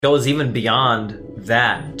goes even beyond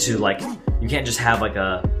that to like, you can't just have like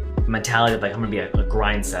a mentality of like, I'm gonna be a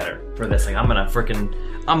grind setter for this. Like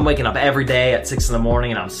I'm waking up every day at 6 a.m.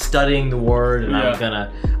 and I'm studying the word and I'm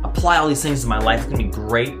gonna apply all these things to my life. It's gonna be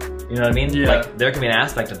great. You know what I mean? Yeah. Like there can be an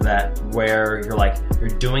aspect of that where you're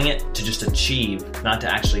doing it to just achieve, not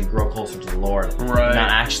to actually grow closer to the Lord. Right. Not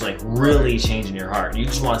actually like really changing your heart. You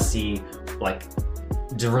just want to see like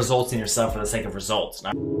the results in yourself for the sake of results.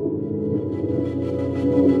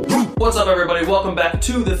 What's up, everybody? Welcome back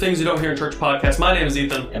to the Things You Don't Hear in Church podcast. My name is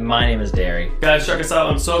Ethan. And my name is Derry. Guys, check us out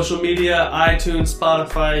on social media, iTunes,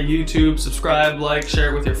 Spotify, YouTube. Subscribe, like, share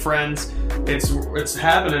it with your friends. It's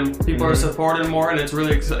happening. People are supporting more, and it's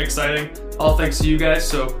really exciting. All thanks to you guys.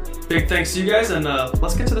 So big thanks to you guys, and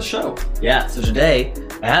let's get to the show. Yeah, so today,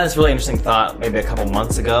 I had this really interesting thought maybe a couple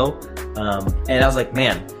months ago. And I was like,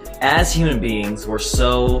 man, as human beings, we're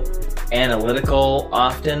so analytical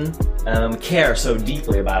often, care so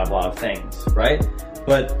deeply about a lot of things, right?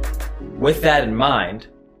 But with that in mind,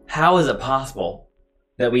 how is it possible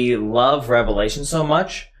that we love revelation so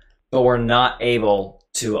much, but we're not able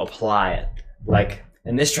to apply it? Like,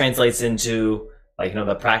 and this translates into like,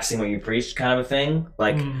 the practicing what you preach kind of a thing.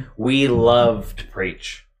 Like, we love to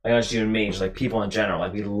preach. Like, not just you and me, just like people in general.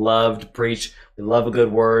 Like, we love to preach. We love a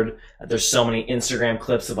good word. There's so many Instagram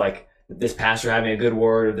clips of like, this pastor having a good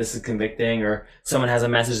word, or this is convicting, or someone has a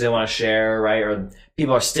message they want to share, right? Or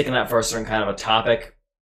people are sticking up for a certain kind of a topic.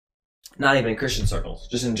 Not even in Christian circles,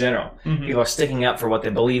 just in general. People are sticking up for what they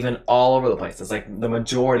believe in all over the place. It's like the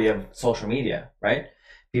majority of social media, right?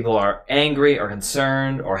 People are angry or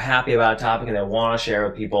concerned or happy about a topic and they want to share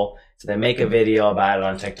with people. So they make a video about it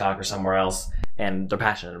on TikTok or somewhere else and they're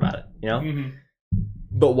passionate about it,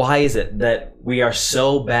 But why is it that we are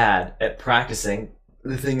so bad at practicing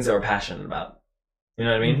the things that we're passionate about? You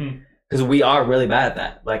know what I mean? Because we are really bad at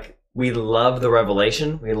that. Like, we love the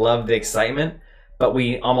revelation, we love the excitement, but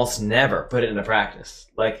we almost never put it into practice.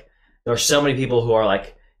 Like, there are so many people who are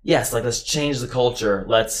like, yes, like, let's change the culture,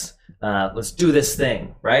 let's do this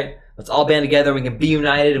thing, right? Let's all band together, we can be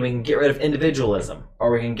united, and we can get rid of individualism, or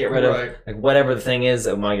we can get rid of like whatever the thing is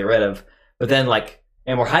that we want to get rid of. But then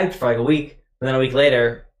and we're hyped for like a week, and then a week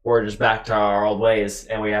later, we're just back to our old ways,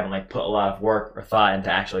 and we haven't like put a lot of work or thought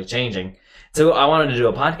into actually changing. So I wanted to do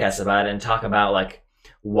a podcast about it and talk about like,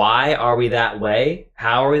 why are we that way?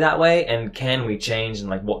 How are we that way? And can we change? And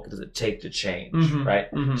like, what does it take to change? Right?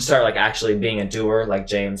 Start like actually being a doer, like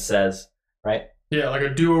James says, right? Yeah, like a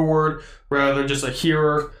doer word rather than just a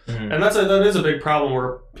hearer. And that is a big problem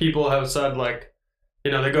where people have said like, they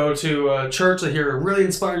go to a church, they hear a really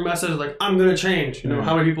inspiring message, like, I'm going to change.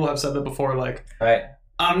 How many people have said that before? Like, right.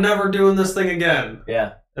 I'm never doing this thing again.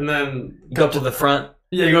 Yeah. And then you go up to the front.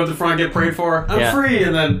 Yeah, you go up to the front, get prayed for. I'm free.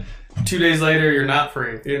 And then 2 days later, you're not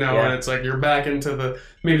free. And it's like you're back into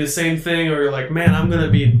maybe the same thing, or you're like, man, I'm going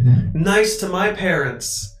to be nice to my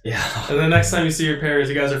parents. Yeah. And the next time you see your parents,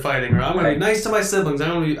 you guys are fighting. Or I'm going to be nice to my siblings.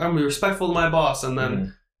 I'm going to be respectful to my boss. And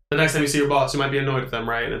then the next time you see your boss, you might be annoyed with them,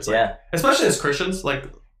 right? And it's like, especially as Christians, like,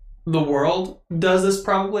 the world does this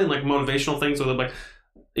probably, and like motivational things where they're like,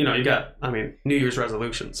 you got, New Year's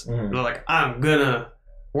resolutions. They're like, I'm gonna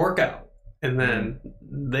work out. And then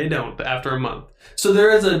they don't after a month. So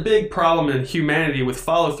there is a big problem in humanity with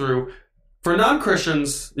follow through. For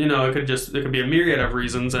non-Christians, it could be a myriad of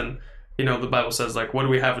reasons. And, the Bible says, like, what do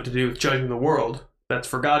we have to do with judging the world? That's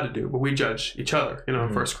for God to do. But we judge each other, in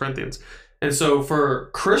 1 Corinthians. And so for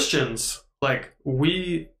Christians, like,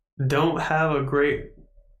 we don't have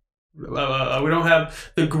we don't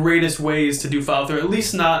have the greatest ways to do follow through, at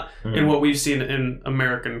least not in what we've seen in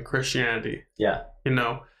American Christianity. Yeah.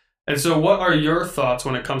 And so what are your thoughts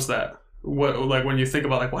when it comes to that? What, like, when you think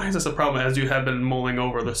about, like, why is this a problem? As you have been mulling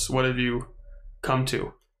over this, what have you come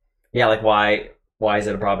to? Yeah, like, why is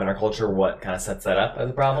it a problem in our culture? What kind of sets that up as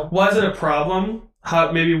a problem? Why is it a problem?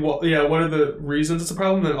 What are the reasons it's a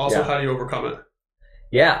problem? And also, how do you overcome it?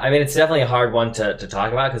 Yeah, it's definitely a hard one to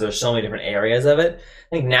talk about because there's so many different areas of it.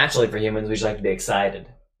 I think naturally for humans, we just like to be excited.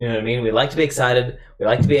 You know what I mean? We like to be excited. We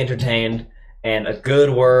like to be entertained. And a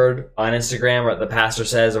good word on Instagram, or the pastor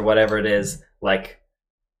says, or whatever it is, like,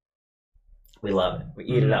 we love it. We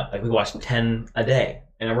eat it up. Like, we watch 10 a day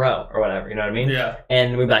in a row or whatever. You know what I mean? Yeah.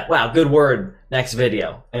 And we'd be like, wow, good word, next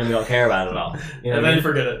video. And we don't care about it at all. And then you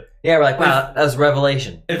forget it. Yeah, we're like, wow, that was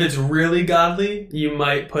revelation. If it's really godly, you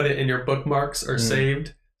might put it in your bookmarks or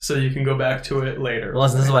saved so you can go back to it later. Well,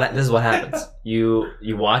 listen, this is what happens. You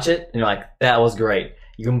watch it, and you're like, that was great.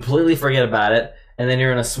 You completely forget about it, and then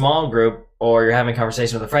you're in a small group, or you're having a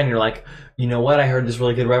conversation with a friend, and you're like, you know what, I heard this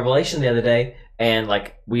really good revelation the other day, and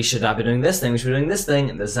like, we should not be doing this thing, we should be doing this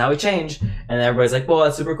thing, and this is how we change. And everybody's like, well,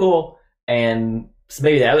 that's super cool. And So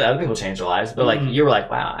maybe other people change their lives, but like you were like,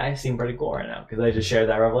 wow, I seem pretty cool right now because I just shared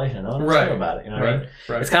that revelation. No one else knew about it. You know what I mean?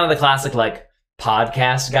 Right. It's kind of the classic like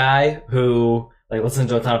podcast guy who like listens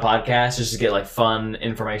to a ton of podcasts just to get like fun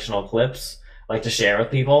informational clips like to share with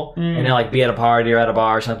people, and he'll like be at a party or at a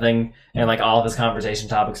bar or something, and like all of his conversation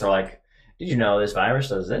topics are like, did you know this virus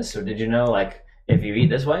does this, or did you know like if you eat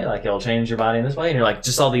this way, like it'll change your body in this way, and you're like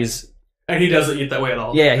just all these. And he doesn't eat that way at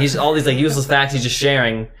all. Yeah, he's all these like useless facts he's just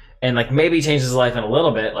sharing. And like maybe he changes his life in a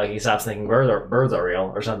little bit, like he stops thinking birds are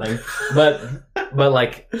real or something. But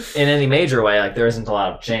like in any major way, like there isn't a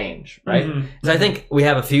lot of change, right? So I think we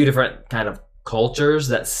have a few different kind of cultures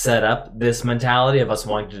that set up this mentality of us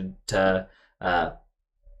wanting to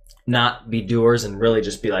not be doers and really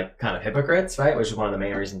just be like kind of hypocrites, right? Which is one of the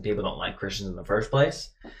main reasons people don't like Christians in the first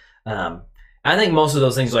place. I think most of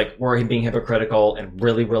those things, like we're being hypocritical in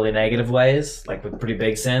really, really negative ways, like with pretty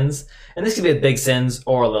big sins. And this could be with big sins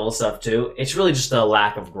or little stuff too. It's really just a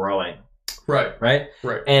lack of growing. Right.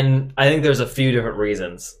 And I think there's a few different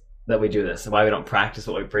reasons that we do this and why we don't practice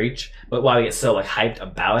what we preach, but why we get so like hyped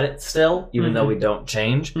about it still, even though we don't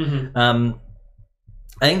change. I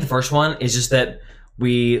think the first one is just that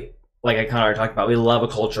we, like I kind of already talked about, we love a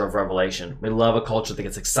culture of revelation. We love a culture that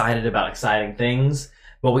gets excited about exciting things,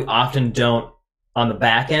 but we often don't, on the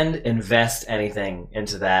back end, invest anything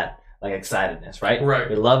into that like excitedness, right?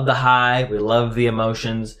 We love the high, we love the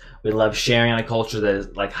emotions, we love sharing on a culture that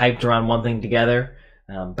is like hyped around one thing together.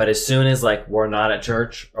 But as soon as like we're not at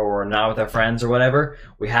church or we're not with our friends or whatever,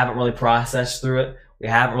 we haven't really processed through it. We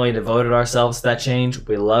haven't really devoted ourselves to that change.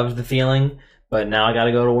 We loved the feeling, but now I got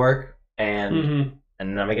to go to work and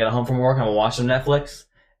then I'm gonna get home from work, I'm gonna watch some Netflix.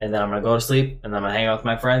 And then I'm going to go to sleep, and then I'm going to hang out with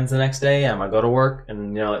my friends the next day. I'm going to go to work,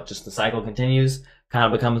 and, you know, it just the cycle continues, kind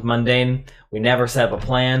of becomes mundane. We never set up a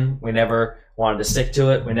plan. We never wanted to stick to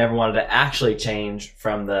it. We never wanted to actually change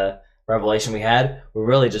from the revelation we had. We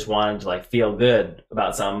really just wanted to, like, feel good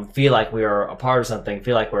about something, feel like we were a part of something,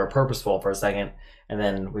 feel like we were purposeful for a second, and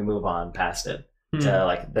then we move on past it to,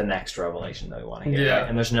 like, the next revelation that we want to hear. Right?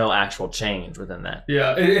 And there's no actual change within that.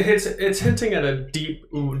 Yeah, it's hinting at a deep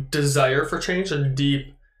desire for change, a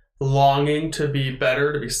deep longing to be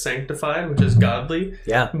better, to be sanctified, which is godly.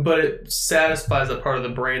 Yeah. But it satisfies that part of the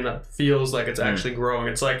brain that feels like it's actually growing.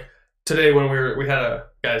 It's like today when we had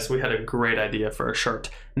a great idea for a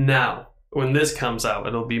shirt. Now, when this comes out,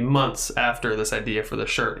 it'll be months after this idea for the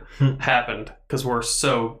shirt happened because we're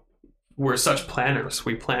such planners.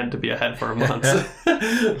 We plan to be ahead for a month.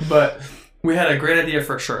 But we had a great idea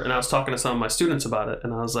for a shirt, and I was talking to some of my students about it,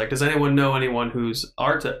 and I was like, does anyone know anyone who's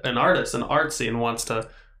an artist and artsy and wants to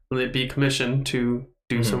be commissioned to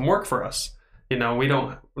do some work for us? You know, we're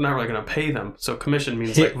not really going to pay them. So commission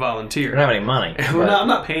means like volunteer. We don't have any money. I'm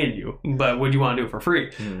not paying you, but would you want to do it for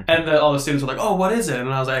free? And all the students were like, oh, what is it?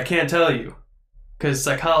 And I was like, I can't tell you. Because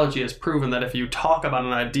psychology has proven that if you talk about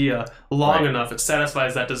an idea long enough, it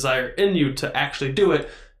satisfies that desire in you to actually do it.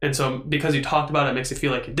 And so because you talked about it, it makes you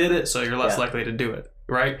feel like you did it, so you're less likely to do it,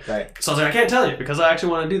 right? So I was like, I can't tell you because I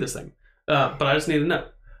actually want to do this thing. But I just need to know.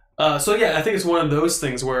 So yeah, I think it's one of those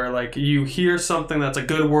things where like you hear something that's a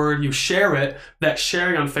good word, you share it, that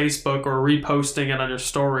sharing on Facebook or reposting it on your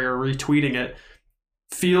story or retweeting it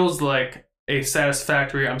feels like a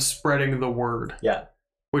satisfactory, I'm spreading the word. Yeah.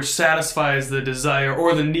 Which satisfies the desire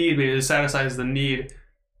or the need, maybe it satisfies the need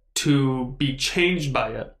to be changed by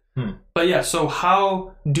it. But yeah, so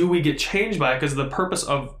how do we get changed by it? Because the purpose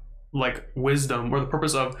of like wisdom or the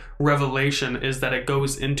purpose of revelation is that it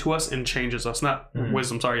goes into us and changes us. Not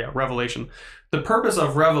wisdom, sorry, revelation. The purpose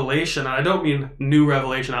of revelation, and I don't mean new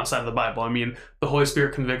revelation outside of the Bible. I mean the Holy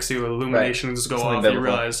Spirit convicts you, illuminations go off, and you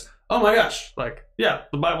realize, oh my gosh, like, yeah,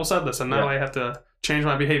 the Bible said this, and now I have to change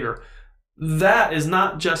my behavior. That is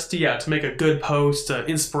not just, to make a good post,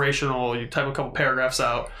 inspirational, you type a couple paragraphs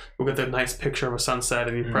out, you'll get the nice picture of a sunset,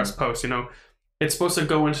 and you press post, It's supposed to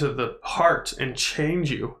go into the heart and change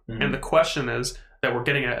you. And the question is that we're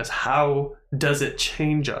getting at is how does it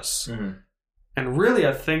change us? And really,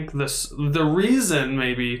 I think the reason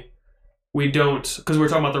maybe we don't, because we're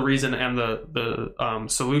talking about the reason and the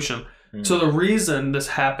solution. So the reason this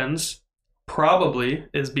happens probably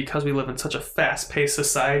is because we live in such a fast-paced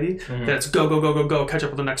society that it's go, go, go, go, go, catch up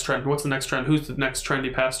with the next trend. What's the next trend? Who's the next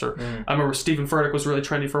trendy pastor? I remember Stephen Furtick was really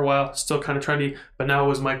trendy for a while, still kind of trendy, but now it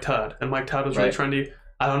was Mike Todd, and Mike Todd was really trendy.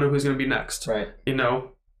 I don't know who's going to be next,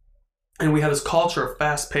 And we have this culture of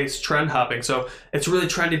fast-paced trend hopping, so it's really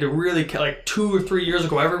trendy to really, like 2 or 3 years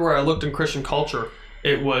ago, everywhere I looked in Christian culture,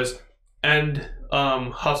 it was end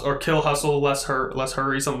hustle or kill hustle, less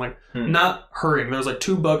hurry, something like not hurrying. There was like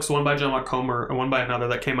 2 books, one by John Mark Comer and one by another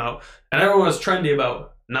that came out, and everyone was trendy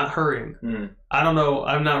about not hurrying. I don't know,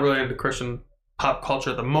 I'm not really into Christian pop culture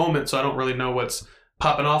at the moment, so I don't really know what's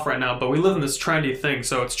popping off right now. But we live in this trendy thing,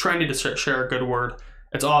 so it's trendy to share a good word.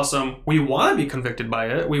 It's awesome. We want to be convicted by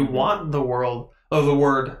it. We want the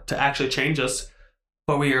word to actually change us,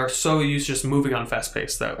 but we are so used to just moving on fast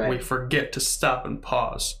pace that we forget to stop and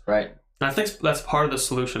pause. Right. And I think that's part of the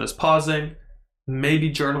solution is pausing,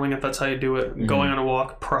 maybe journaling if that's how you do it, going on a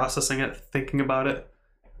walk, processing it, thinking about it,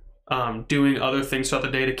 doing other things throughout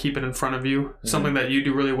the day to keep it in front of you. Something that you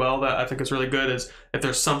do really well that I think is really good is if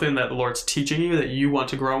there's something that the Lord's teaching you that you want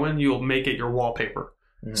to grow in, you'll make it your wallpaper.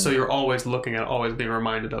 So you're always looking at it, always being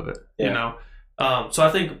reminded of it, you know? So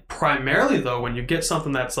I think primarily, though, when you get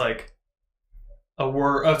something that's like a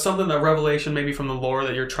word, something, a revelation maybe from the Lord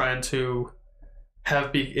that you're trying to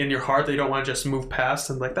have be in your heart that you don't want to just move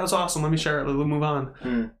past and like, that's awesome, let me share it, let's move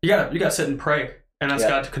on. You gotta sit and pray and ask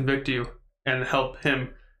God to convict you and help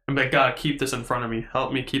him and be like, God, keep this in front of me.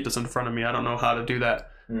 Help me keep this in front of me. I don't know how to do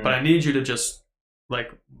that, but I need you to just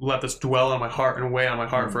like let this dwell on my heart and weigh on my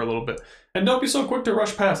heart for a little bit. And don't be so quick to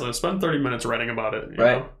rush past it. Spend 30 minutes writing about it. You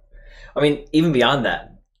know? I mean, even beyond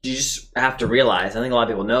that, you just have to realize, I think a lot of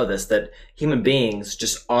people know this, that human beings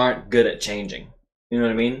just aren't good at changing. You know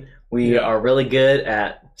what I mean? We are really good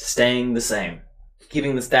at staying the same,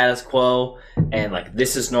 keeping the status quo, and like,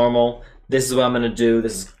 this is normal. This is what I'm going to do.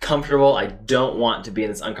 This is comfortable. I don't want to be in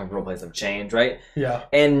this uncomfortable place of change, right? Yeah.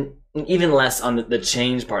 And even less on the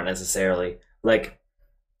change part necessarily. Like,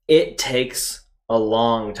 it takes a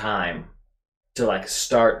long time to like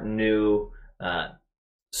start new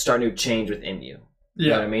change within you. You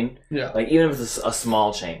know what I mean? Yeah. Like, even if it's a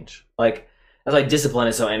small change. Like, that's like discipline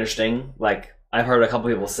is so interesting. Like, I've heard a couple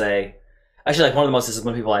people say, actually, like one of the most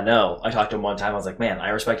disciplined people I know, I talked to him one time, I was like, man, I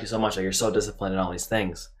respect you so much. Like, you're so disciplined in all these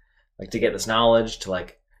things. Like, to get this knowledge,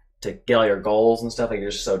 to get all your goals and stuff, like, you're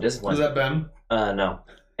just so disciplined. Is that Ben? No.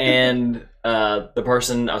 And the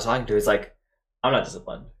person I was talking to, he's like, I'm not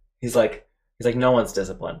disciplined. He's like, no one's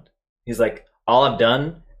disciplined. He's like, all I've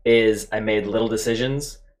done is I made little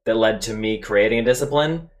decisions that led to me creating a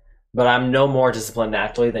discipline, but I'm no more disciplined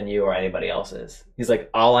naturally than you or anybody else is. He's like,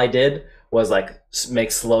 all I did was like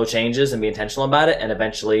make slow changes and be intentional about it, and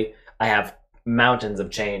eventually I have mountains of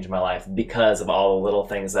change in my life because of all the little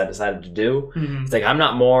things that I decided to do. It's like, I'm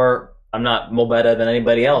not more better than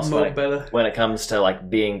anybody else when it comes to like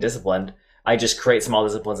being disciplined. I just create small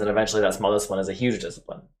disciplines, and eventually that small discipline is a huge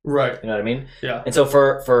discipline. Right. You know what I mean? Yeah. And so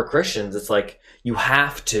for Christians, it's like, you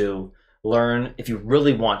have to learn, if you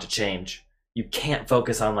really want to change, you can't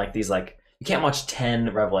focus on like these, like, you can't watch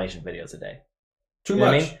 10 Revelation videos a day. Too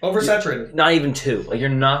much. Oversaturated. Not even 2. Like, you're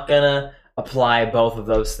not gonna apply both of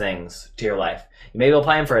those things to your life. You maybe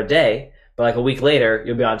apply them for a day, but like a week later,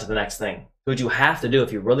 you'll be on to the next thing. What you have to do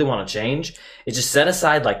if you really want to change is just set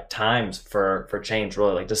aside like times for change,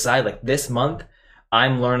 really. Like, decide like, this month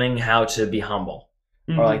I'm learning how to be humble.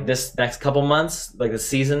 Or like this next couple months, like this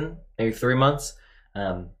season, maybe 3 months,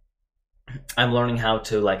 I'm learning how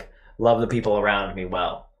to like love the people around me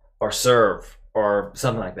well, or serve, or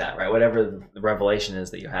something like that, right? Whatever the revelation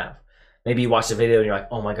is that you have. Maybe you watch a video and you're like,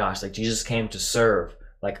 oh my gosh, like Jesus came to serve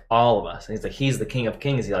like all of us. And he's like, he's the King of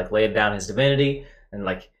Kings. He like laid down his divinity, and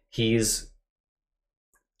like he's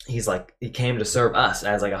like, he came to serve us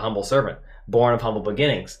as like a humble servant, born of humble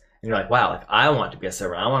beginnings. And you're like, wow, like I want to be a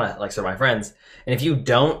servant. I want to like serve my friends. And if you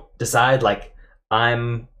don't decide like,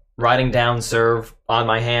 I'm writing down serve on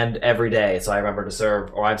my hand every day so I remember to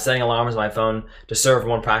serve, or I'm setting alarms on my phone to serve in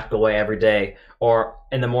one practical way every day, or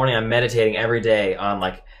in the morning I'm meditating every day on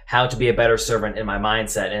like how to be a better servant in my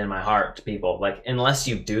mindset and in my heart to people. Like, unless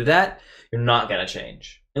you do that, you're not going to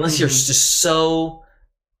change. Unless you're just so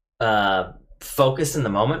focused in the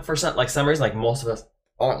moment for some reason. Like, most of us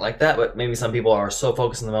aren't like that, but maybe some people are so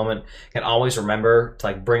focused in the moment, can always remember to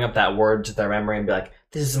like bring up that word to their memory and be like,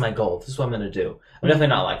 this is my goal, this is what I'm going to do. I'm definitely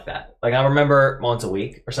not like that. Like, I remember once a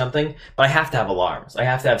week or something, but I have to have alarms. I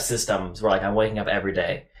have to have systems where like I'm waking up every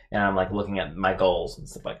day and I'm like looking at my goals and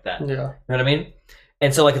stuff like that. Yeah. You know what I mean?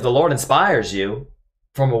 And so like, if the Lord inspires you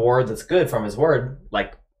from a word that's good from his word,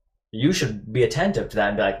 like, you should be attentive to that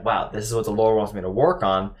and be like, wow, this is what the Lord wants me to work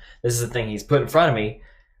on. This is the thing he's put in front of me.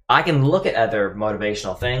 I can look at other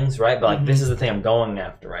motivational things, right? But like, this is the thing I'm going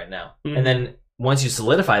after right now. And then once you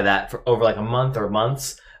solidify that for over like a month or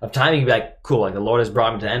months of time, you can be like, cool, like the Lord has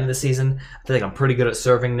brought me to the end of the season. I feel like I'm pretty good at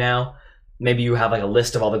serving now. Maybe you have like a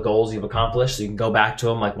list of all the goals you've accomplished, so you can go back to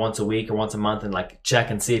them like once a week or once a month and like check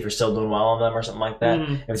and see if you're still doing well on them or something like that.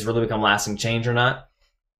 If it's really become lasting change or not.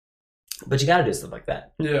 But you got to do stuff like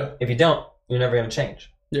that. Yeah. If you don't, you're never going to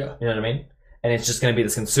change. Yeah. You know what I mean? and it's just going to be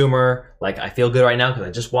this consumer, like, I feel good right now because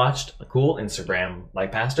I just watched a cool Instagram,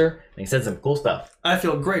 like, pastor, and he said some cool stuff. I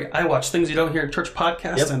feel great. I watch things you don't hear in church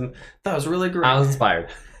podcasts, and that was really great. I was inspired,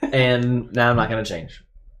 and now I'm not going to change.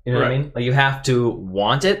 You know what I mean? Like, you have to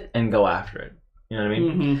want it and go after it. You know what I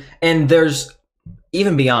mean? Mm-hmm. And there's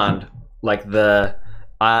even beyond, like, like,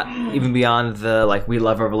 we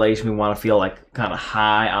love Revelation, we want to feel, like, kind of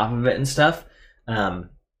high off of it and stuff.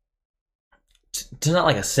 To not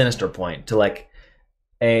like a sinister point, to like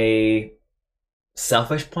a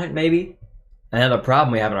selfish point, maybe. Another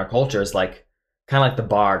problem we have in our culture is like kind of like the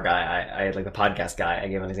bar guy, I like the podcast guy I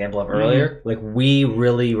gave an example of earlier. Like, we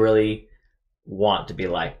really, really want to be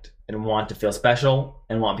liked and want to feel special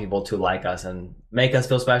and want people to like us and make us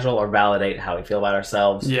feel special or validate how we feel about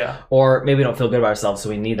ourselves. Yeah. Or maybe we don't feel good about ourselves, so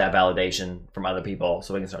we need that validation from other people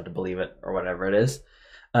so we can start to believe it or whatever it is.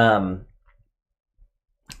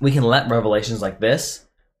 We can let revelations like this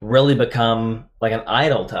really become like an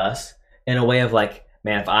idol to us in a way of like,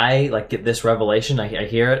 man, if I like get this revelation, I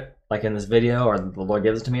hear it like in this video or the Lord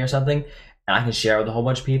gives it to me or something, and I can share it with a whole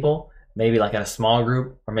bunch of people, maybe like in a small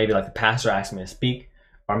group, or maybe like the pastor asks me to speak,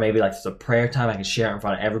 or maybe like it's a prayer time, I can share it in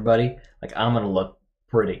front of everybody. Like, I'm going to look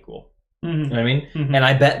pretty cool. Mm-hmm. You know what I mean? Mm-hmm. And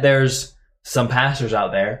I bet there's some pastors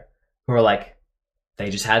out there who are like, they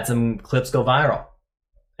just had some clips go viral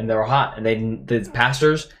and they were hot, and the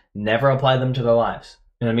pastors never applied them to their lives.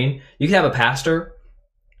 You know what I mean? You could have a pastor,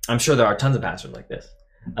 I'm sure there are tons of pastors like this.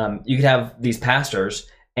 You could have these pastors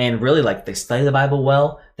and really like they study the Bible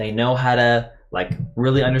well, they know how to like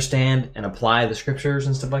really understand and apply the scriptures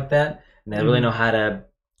and stuff like that, and they really know how to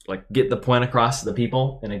like get the point across to the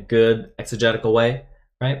people in a good exegetical way,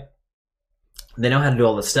 right? They know how to do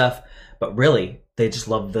all this stuff, but really they just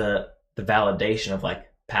love the validation of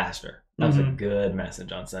like, pastor, that was a good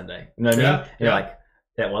message on Sunday. You know what I mean? And you're like,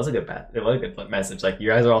 that was a good message. Like, you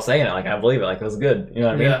guys are all saying it. Like, I believe it. Like, it was good. You know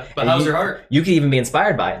what I mean? Yeah. But how's your heart? You could even be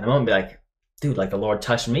inspired by it in the moment and be like, dude, like the Lord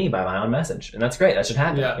touched me by my own message. And that's great. That should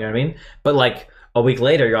happen. Yeah. You know what I mean? But like a week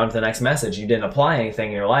later, you're on to the next message. You didn't apply anything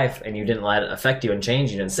in your life and you didn't let it affect you and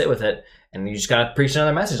change. You didn't sit with it. And you just got to preach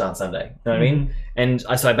another message on Sunday. You know what I mean? And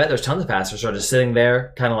so I bet there's tons of pastors who are just sitting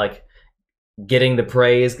there kind of like getting the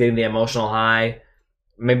praise, getting the emotional high,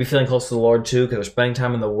 maybe feeling close to the Lord too, because they're spending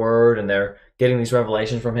time in the Word and they're getting these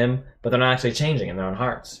revelations from Him, but they're not actually changing in their own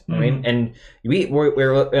hearts. You know what I mean? And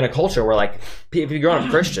we're in a culture where, like, if you're growing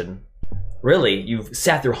up Christian, really, you've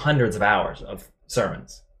sat through hundreds of hours of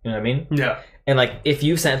sermons. You know what I mean? Yeah. And, like, if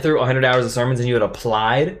you sat through 100 hours of sermons and you had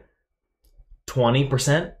applied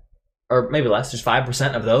 20%, or maybe less, just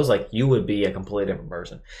 5% of those, like, you would be a completely different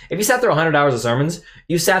person. If you sat through 100 hours of sermons,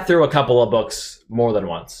 you sat through a couple of books more than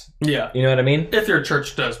once. Yeah. You know what I mean? If your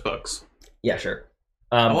church does books. Yeah, sure.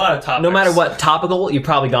 A lot of topics. No matter what topical, you've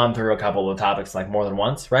probably gone through a couple of topics like more than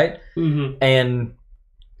once, right? Mm-hmm. And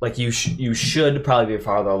like you should probably be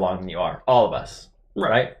farther along than you are. All of us,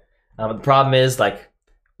 right? The problem is like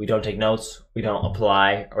we don't take notes, we don't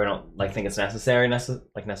apply, or we don't like think it's necessarily,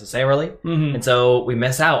 and so we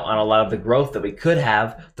miss out on a lot of the growth that we could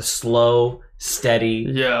have, the slow,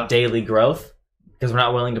 steady, daily growth, because we're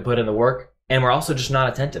not willing to put in the work. And we're also just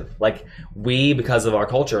not attentive. Like, we, because of our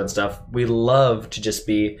culture and stuff, we love to just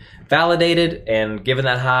be validated and given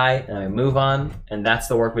that high, and we move on. And that's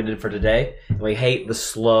the work we did for today. And we hate the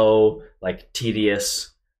slow, like,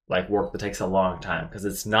 tedious, like, work that takes a long time. Because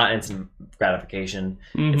it's not instant gratification.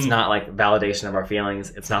 Mm-hmm. It's not, like, validation of our feelings.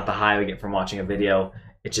 It's not the high we get from watching a video.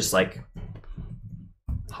 It's just, like,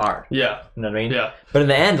 hard. Yeah. You know what I mean? Yeah. But in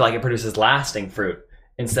the end, like, it produces lasting fruit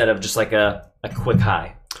instead of just, like, a quick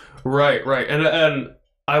high. Right. And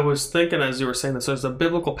I was thinking as you were saying this, there's a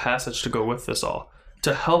biblical passage to go with this all,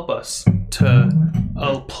 to help us to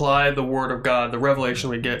apply the Word of God, the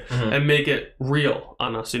revelation we get, and make it real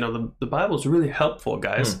on us. You know, the Bible is really helpful,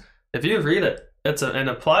 guys. If you read it, and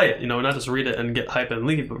apply it, you know, not just read it and get hype and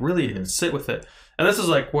leave, but really sit with it. And this is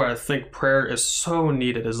like where I think prayer is so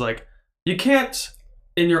needed, is like, you can't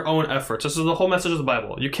in your own efforts, this is the whole message of the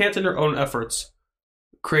Bible, you can't in your own efforts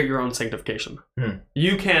create your own sanctification.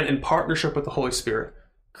 You can, in partnership with the Holy Spirit,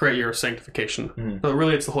 create your sanctification. But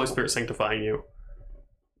really, it's the Holy Spirit sanctifying you.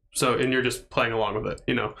 So, and you're just playing along with it,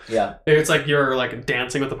 you know? Yeah. It's like you're like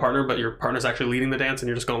dancing with a partner, but your partner's actually leading the dance and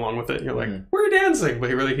you're just going along with it. And you're like, we're dancing.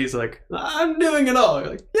 But he's like, I'm doing it all.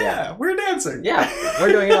 You're like, yeah, we're dancing. Yeah,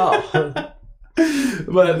 we're doing it all.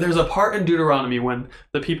 But there's a part in Deuteronomy when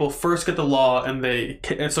the people first get the law and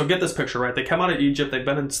so get this picture, right? They come out of Egypt, they've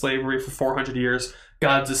been in slavery for 400 years.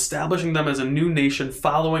 God's establishing them as a new nation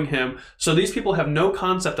following Him. So these people have no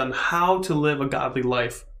concept on how to live a godly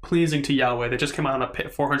life pleasing to Yahweh. They just came out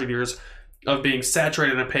of 400 years of being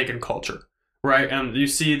saturated in a pagan culture. right? And you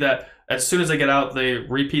see that as soon as they get out, they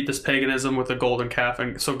repeat this paganism with the golden calf.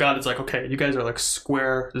 And so God is like, okay, you guys are like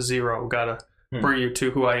square zero. Gotta bring you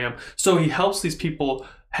to who I am. So he helps these people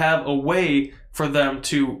have a way for them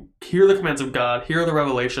to hear the commands of God, hear the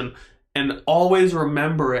revelation, and always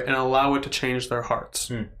remember it and allow it to change their hearts.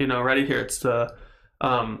 You know, right here, it's the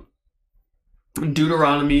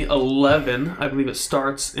Deuteronomy 11. I believe it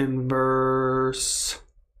starts in verse.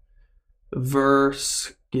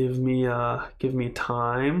 Give me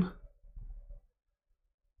time.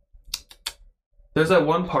 There's that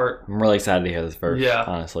one part. I'm really excited to hear this verse. Yeah,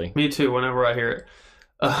 honestly, me too. Whenever I hear it,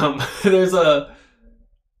 there's a.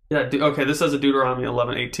 Yeah, okay, this says a Deuteronomy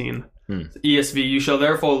 11:18. ESV, you shall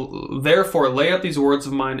therefore lay up these words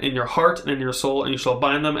of mine in your heart and in your soul, and you shall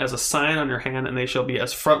bind them as a sign on your hand, and they shall be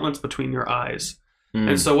as frontlets between your eyes.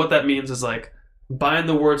 And so what that means is like, bind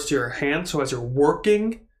the words to your hand, so as you're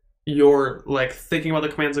working, you're like thinking about the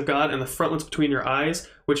commands of God, and the frontlets between your eyes,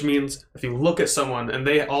 which means if you look at someone and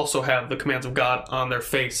they also have the commands of God on their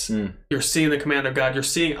face, you're seeing the command of God. You're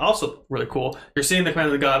seeing, also really cool, you're seeing the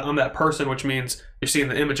command of God on that person, which means you're seeing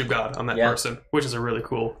the image of God on that person, which is a really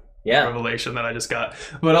cool revelation that I just got.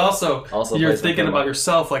 But also you're thinking about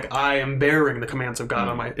yourself, like, I am bearing the commands of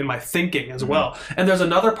God in my thinking as well. And there's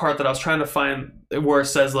another part that I was trying to find where it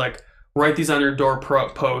says like, write these on your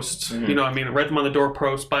doorposts. You know what I mean? Write them on the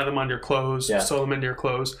doorposts, bind them on your clothes, sew them into your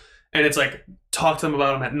clothes. And it's like, talk to them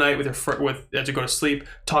about them at night with as you go to sleep.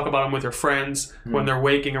 Talk about them with your friends when they're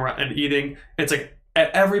waking around and eating. It's like, at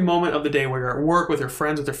every moment of the day where you're at work with your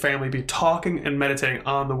friends, with your family, be talking and meditating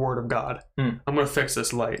on the Word of God. I'm going to fix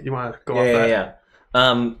this light. You want to go off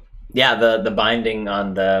that? The binding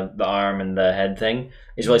on the arm and the head thing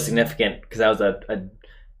is really significant because that was a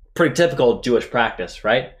pretty typical Jewish practice,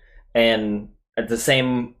 right? And the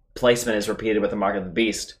same placement is repeated with the mark of the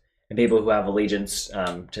beast and people who have allegiance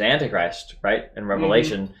to the Antichrist, right? In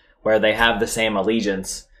Revelation, where they have the same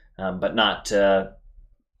allegiance, but not to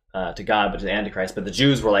God, but to the Antichrist. But the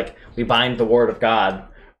Jews were like, we bind the word of God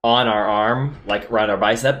on our arm, like around our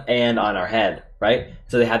bicep, and on our head, right?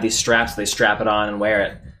 So they have these straps, they strap it on and wear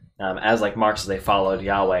it as like marks as they followed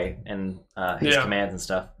Yahweh and his commands and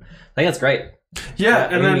stuff. I think that's great. Yeah,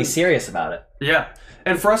 and then be serious about it. Yeah.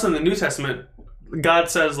 And for us in the New Testament, God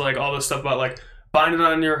says like all this stuff about like, bind it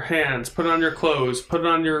on your hands, put it on your clothes, put it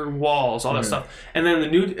on your walls, all that stuff. And then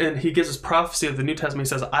and he gives us prophecy of the New Testament. He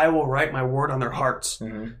says, I will write my word on their hearts.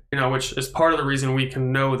 You know, which is part of the reason we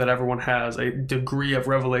can know that everyone has a degree of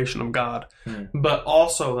revelation of God. But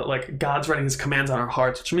also that like God's writing his commands on our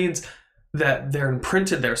hearts, which means that they're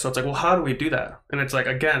imprinted there. So it's like, well, how do we do that? And it's like,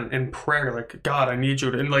 again, in prayer, like, God, I need you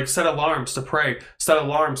to, and like set alarms to pray, set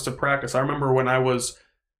alarms to practice. I remember when I was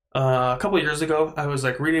a couple of years ago, I was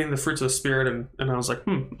like reading the fruits of the Spirit, and I was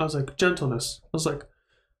like, gentleness. I was like,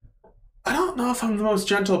 I don't know if I'm the most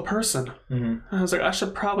gentle person. And I was like, I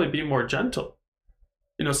should probably be more gentle.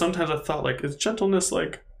 You know, sometimes I thought like, is gentleness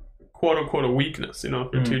like quote unquote a weakness? You know,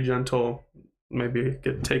 if you're too gentle, maybe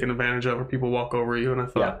get taken advantage of or people walk over you. And I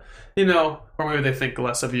thought, you know, or maybe they think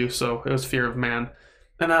less of you. So it was fear of man.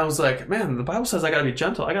 And I was like, man, the Bible says I gotta be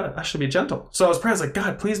gentle. I should be gentle. So I was praying, I was like,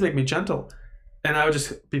 God, please make me gentle. And I would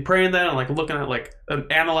just be praying that and like looking at like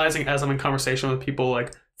analyzing as I'm in conversation with people,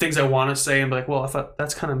 like things I want to say and be like, well, I thought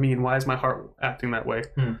that's kind of mean. Why is my heart acting that way?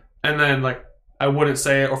 And then like I wouldn't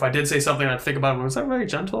say it, or if I did say something, I'd think about it. Was that very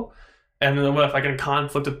gentle? And then what if I get in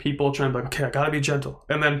conflict with people trying to be like, okay, I gotta be gentle.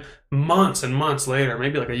 And then months and months later,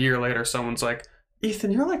 maybe like a year later, someone's like,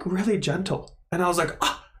 Ethan, you're like really gentle. And I was like,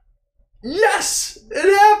 yes,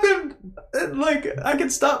 it happened. And like I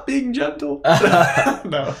can stop being gentle.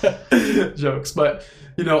 No, jokes. But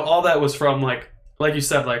you know, all that was from like you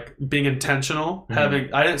said, like being intentional. I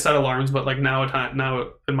didn't set alarms, but like now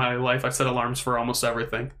in my life, I set alarms for almost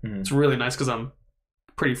everything. It's really nice because I'm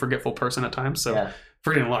a pretty forgetful person at times. So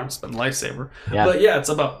forgetting alarms has been a lifesaver. But yeah, it's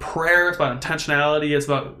about prayer. It's about intentionality. It's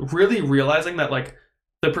about really realizing that like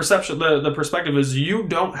the perspective is you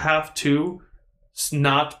don't have to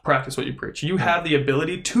not practice what you preach. You have the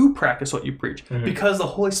ability to practice what you preach because the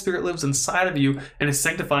Holy Spirit lives inside of you and is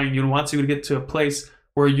sanctifying you and wants you to get to a place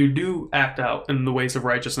where you do act out in the ways of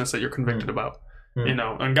righteousness that you're convicted about. You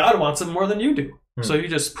know, and God wants it more than you do. So you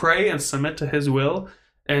just pray and submit to his will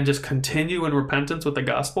and just continue in repentance with the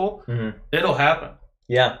gospel. It'll happen.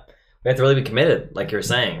 Yeah. We have to really be committed, like you're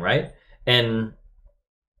saying, right? And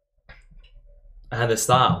I had this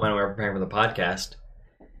thought when we were preparing for the podcast,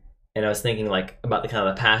 and I was thinking like about the kind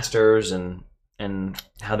of the pastors and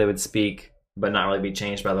how they would speak but not really be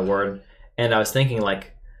changed by the word. And I was thinking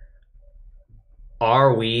like,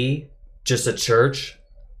 are we just a church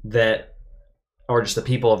that, or just the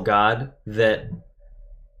people of God that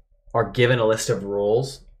are given a list of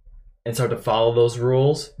rules and start to follow those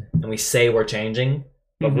rules, and we say we're changing,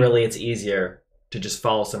 but really it's easier to just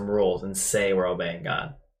follow some rules and say we're obeying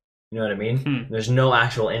God. You know what I mean? There's no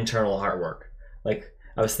actual internal heart work. Like,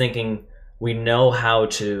 I was thinking, we know how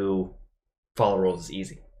to follow rules is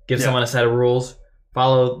easy. Give someone a set of rules,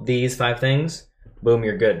 follow these 5 things, boom,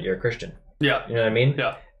 you're good. You're a Christian. Yeah. You know what I mean?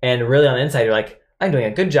 Yeah. And really on the inside, you're like, I'm doing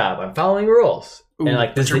a good job. I'm following rules. Ooh, and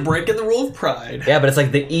like, but you're breaking the rule of pride. Yeah, but it's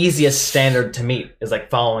like the easiest standard to meet is like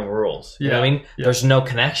following rules. You know what I mean? Yeah. There's no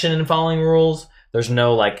connection in following rules. There's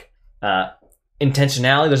no like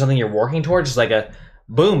intentionality. There's nothing you're working towards. Just like a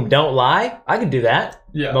boom, don't lie. I can do that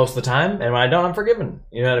most of the time. And when I don't, I'm forgiven.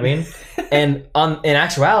 You know what I mean? And in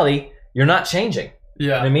actuality, you're not changing. Yeah. You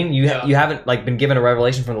know what I mean? You haven't like been given a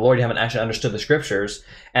revelation from the Lord. You haven't actually understood the scriptures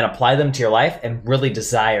and applied them to your life and really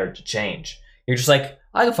desired to change. You're just like,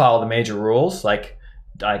 I can follow the major rules. Like,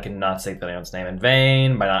 I cannot say the Lord's name in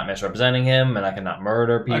vain by not misrepresenting him, and I cannot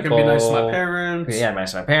murder people. I can be nice to my parents. Yeah,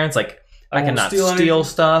 nice to my parents. Like, I cannot steal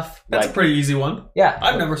stuff. That's like, a pretty easy one. Yeah.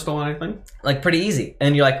 I've never stolen anything. Like, pretty easy.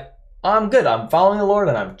 And you're like, oh, I'm good. I'm following the Lord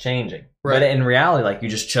and I'm changing. Right. But in reality, like, you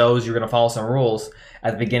just chose you're going to follow some rules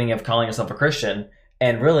at the beginning of calling yourself a Christian.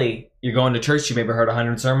 And really, you're going to church, you maybe heard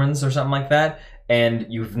 100 sermons or something like that, and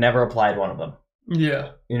you've never applied one of them.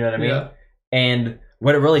 Yeah. You know what I mean? Yeah. And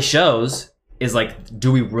what it really shows is, like,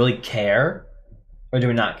 do we really care or do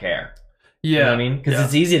we not care? Yeah. You know what I mean? Because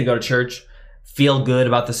it's easy to go to church, feel good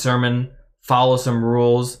about the sermon, follow some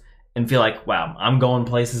rules, and feel like, wow, I'm going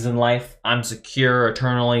places in life. I'm secure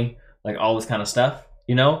eternally, like all this kind of stuff,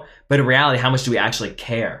 you know? But in reality, how much do we actually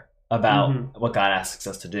care about what God asks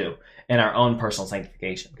us to do and our own personal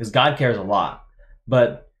sanctification? Because God cares a lot.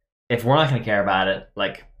 But if we're not going to care about it,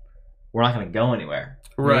 like, we're not going to go anywhere.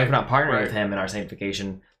 Right. If we're not partnering with him in our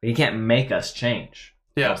sanctification, he can't make us change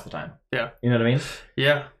most of the time. Yeah. You know what I mean?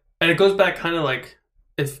 Yeah. And it goes back kind of like,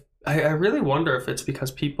 if I really wonder if it's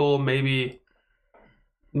because people maybe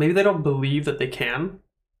they don't believe that they can.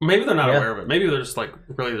 Maybe they're not aware of it. Maybe they're just like,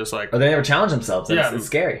 really just like... Or they never challenge themselves. It's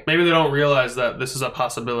scary. Maybe they don't realize that this is a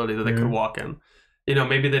possibility that they could walk in. You know,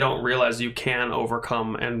 maybe they don't realize you can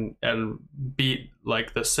overcome and beat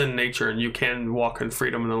like the sin nature, and you can walk in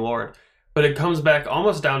freedom in the Lord. But it comes back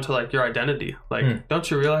almost down to like your identity. Like, don't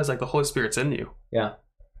you realize like the Holy Spirit's in you? Yeah.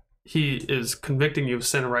 He is convicting you of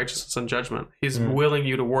sin, righteousness, and judgment. He's willing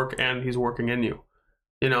you to work, and he's working in you.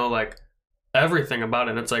 You know, like everything about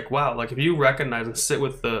it. And it's like, wow, like if you recognize and sit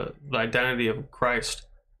with the identity of Christ,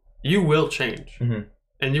 you will change.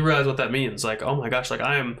 And you realize what that means. Like, oh my gosh, like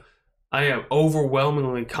I am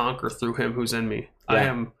overwhelmingly conquered through him who's in me.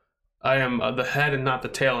 Yeah. I am the head and not the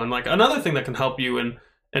tail. And like another thing that can help you in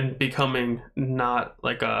becoming not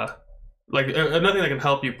like another thing that can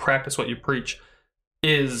help you practice what you preach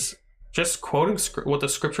is just quoting what the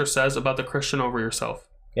scripture says about the Christian over yourself.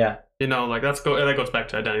 Yeah. You know, like that goes back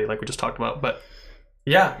to identity like we just talked about. But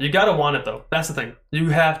yeah, you got to want it though. That's the thing. You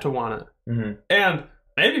have to want it. And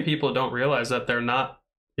maybe people don't realize that they're not,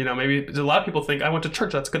 you know, maybe a lot of people think I went to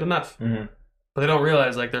church, that's good enough. But they don't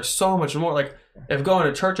realize like there's so much more. Like if going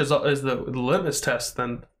to church is the litmus test,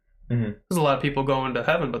 then there's a lot of people going to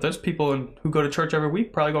heaven, but there's people who go to church every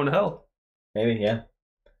week probably going to hell. Maybe, yeah.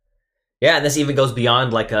 Yeah, and this even goes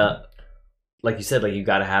beyond like you said, like you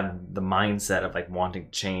got to have the mindset of like wanting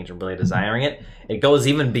to change and really desiring it. It goes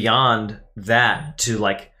even beyond that to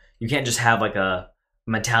like, you can't just have like a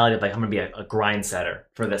mentality of like, I'm going to be a grind setter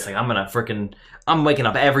for this. Like I'm waking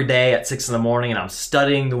up every day at 6 a.m. and I'm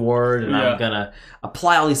studying the word and I'm going to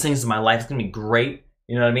apply all these things to my life. It's going to be great.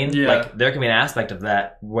 You know what I mean? Yeah. Like there can be an aspect of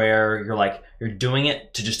that where you're doing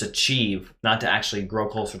it to just achieve, not to actually grow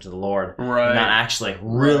closer to the Lord. Right. Not actually like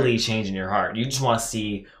really changing your heart. You just want to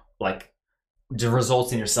see like the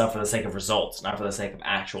results in yourself for the sake of results, not for the sake of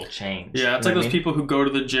actual change. Yeah, it's like those people who go to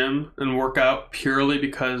the gym and work out purely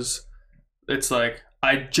because it's like,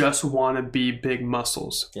 I just want to be big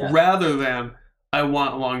muscles rather than I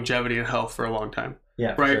want longevity and health for a long time.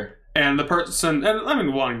 Yeah, right. Sure. And the person, and I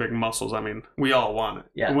mean, wanting big muscles, I mean, we all want it.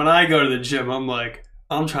 Yeah. When I go to the gym, I'm like,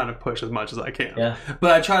 I'm trying to push as much as I can. Yeah.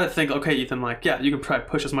 But I try to think, okay, Ethan, like, yeah, you can try to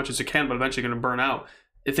push as much as you can, but eventually you're going to burn out.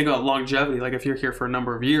 You think about longevity, like if you're here for a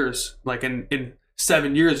number of years, like in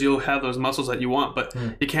 7 years, you'll have those muscles that you want, but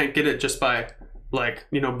you can't get it just by like,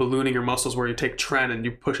 you know, ballooning your muscles where you take tren and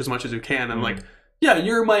you push as much as you can. And like, yeah,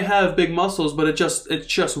 you might have big muscles, but it's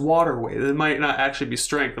just water weight. It might not actually be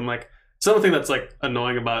strength. And like, something that's like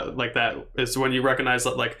annoying about like that is when you recognize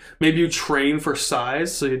that like maybe you train for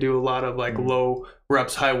size, so you do a lot of like low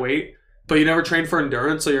reps, high weight, But you never train for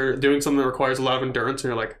endurance, so you're doing something that requires a lot of endurance, and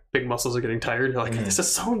you're like, big muscles are getting tired. You're like, this is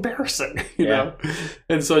so embarrassing, you know?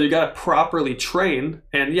 And so you got to properly train,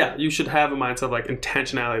 and yeah, you should have a mindset of like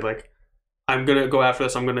intentionality, like, I'm going to go after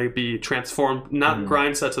this, I'm going to be transformed, not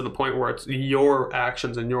grind set to the point where it's your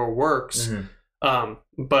actions and your works,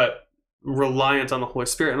 but reliant on the Holy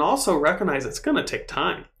Spirit, and also recognize it's going to take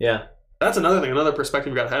time. Yeah. That's another thing, another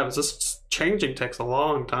perspective you got to have is this changing takes a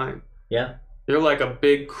long time. Yeah. You're like a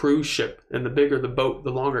big cruise ship, and the bigger the boat,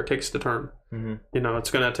 the longer it takes to turn. You know,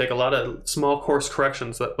 it's going to take a lot of small course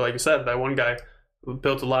corrections. That, like you said, that one guy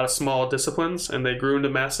built a lot of small disciplines, and they grew into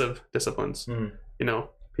massive disciplines. You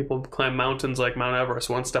know, people climb mountains like Mount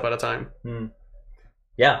Everest one step at a time.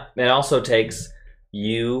 Yeah, it also takes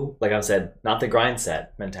you, like I said, not the grind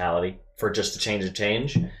set mentality for just to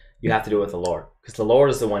change. You have to do it with the Lord, because the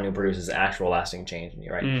Lord is the one who produces actual lasting change in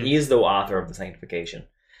you, right? He's the author of the sanctification.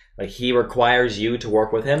 Like, he requires you to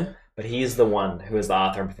work with him, but he's the one who is the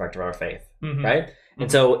author and perfecter of our faith, right?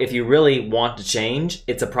 And so if you really want to change,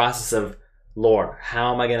 it's a process of, Lord,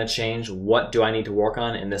 how am I going to change? What do I need to work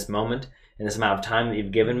on in this moment, in this amount of time that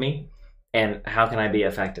you've given me? And how can I be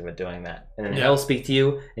effective at doing that? And then he'll speak to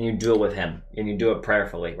you, and you do it with him, and you do it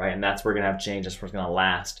prayerfully, right? And that's where you're going to have change. That's where it's going to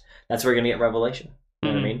last. That's where you're going to get revelation. You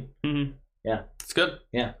know what I mean? Yeah. It's good.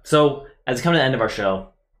 Yeah. So as we come to the end of our show,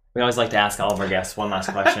 we always like to ask all of our guests one last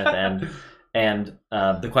question at the end. And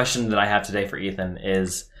the question that I have today for Ethan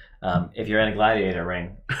is, if you're in a gladiator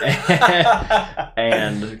ring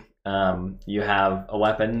and you have a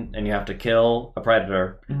weapon and you have to kill a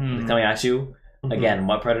predator that's coming at you, again,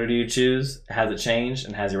 what predator do you choose? Has it changed,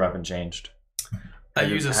 and has your weapon changed? I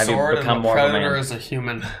use a sword, and the predator is a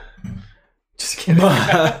human. Just kidding.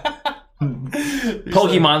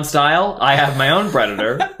 Pokemon style, I have my own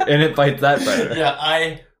predator, and it fights that predator.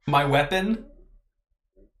 Yeah, my weapon,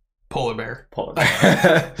 polar bear. Polar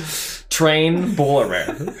bear. Train polar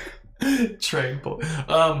bear. Train polar.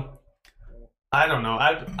 I don't know.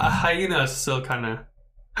 A hyena is still kind of.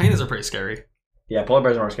 Hyenas are pretty scary. Yeah, polar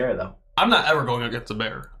bears are more scary though. I'm not ever going against a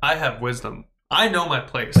bear. I have wisdom. I know my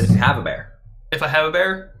place. But if you have a bear. If I have a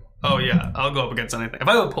bear, oh yeah, I'll go up against anything. If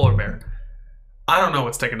I have a polar bear, I don't know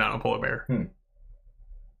what's taking down a polar bear.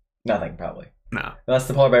 Nothing, probably. No. Unless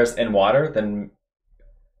the polar bear's in water, then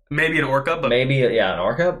maybe an orca, but maybe an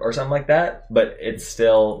orca or something like that. But it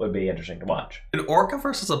still would be interesting to watch. An orca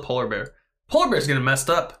versus a polar bear. Polar bear's getting messed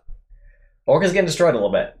up. Orca's getting destroyed a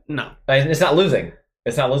little bit. No, it's not losing.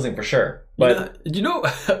 It's not losing for sure. But you know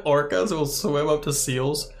orcas will swim up to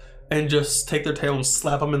seals and just take their tail and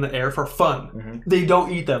slap them in the air for fun. They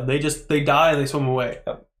don't eat them. They die and they swim away.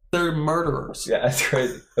 They're murderers. Yeah, that's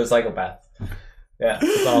crazy. They're psychopaths. Yeah,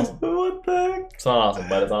 it's awesome. What the heck? It's not awesome,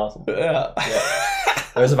 but it's awesome. Yeah.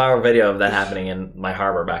 There's a viral video of that happening in my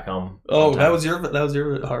harbor back home. Oh, that was your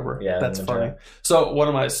harbor. Yeah, that's funny. So one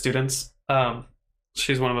of my students,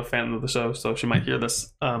 she's one of a fan of the show, so she might hear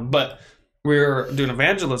this. But we were doing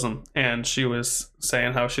evangelism, and she was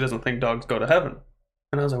saying how she doesn't think dogs go to heaven.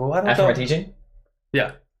 And I was like, well, why don't After my teaching?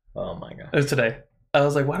 Yeah. Oh my god. It was today. I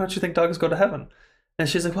was like, why don't you think dogs go to heaven? And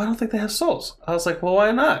she's like, well, I don't think they have souls. I was like, well,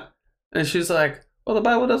 why not? And she's like, well, the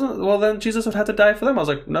Bible doesn't. Well, then Jesus would have to die for them. I was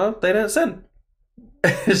like, no, they didn't sin.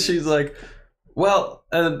 And she's like, well,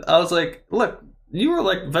 and I was like, look, you were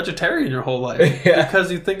like vegetarian your whole life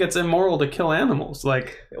because you think it's immoral to kill animals.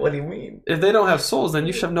 Like, what do you mean? If they don't have souls, then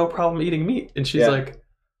you should have no problem eating meat. And she's like,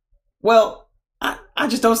 well, I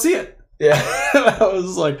just don't see it. Yeah. I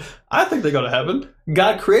was like, I think they go to heaven.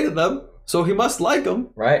 God created them, so he must like them.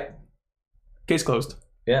 Right. Case closed.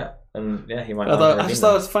 Yeah. And yeah, he might. I just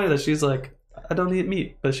thought it was funny that she's like, I don't eat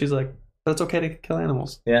meat, but she's like, but it's okay to kill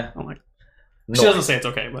animals. Yeah. I'm like, she doesn't say it's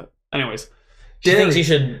okay, but anyways. She thinks she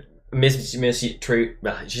should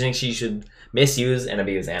she thinks she should misuse and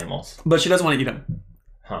abuse animals. But she doesn't want to eat them.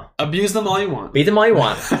 Huh. Abuse them all you want. Eat them all you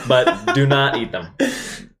want, but do not eat them.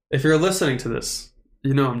 If you're listening to this,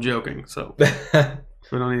 you know I'm joking, so we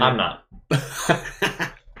don't need I'm not.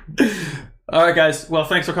 All right, guys. Well,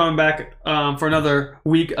 thanks for coming back for another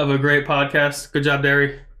week of a great podcast. Good job,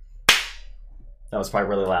 Derry. That was probably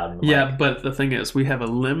really loud. Yeah, but the thing is, we have a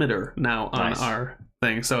limiter now on our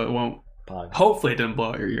thing, so it won't. Hopefully, it didn't blow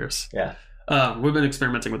out your ears. Yeah. We've been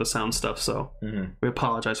experimenting with the sound stuff, so we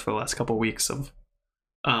apologize for the last couple of weeks of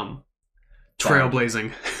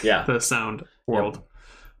trailblazing the sound world. Yep.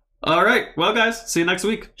 All right. Well, guys, see you next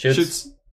week. Shoots.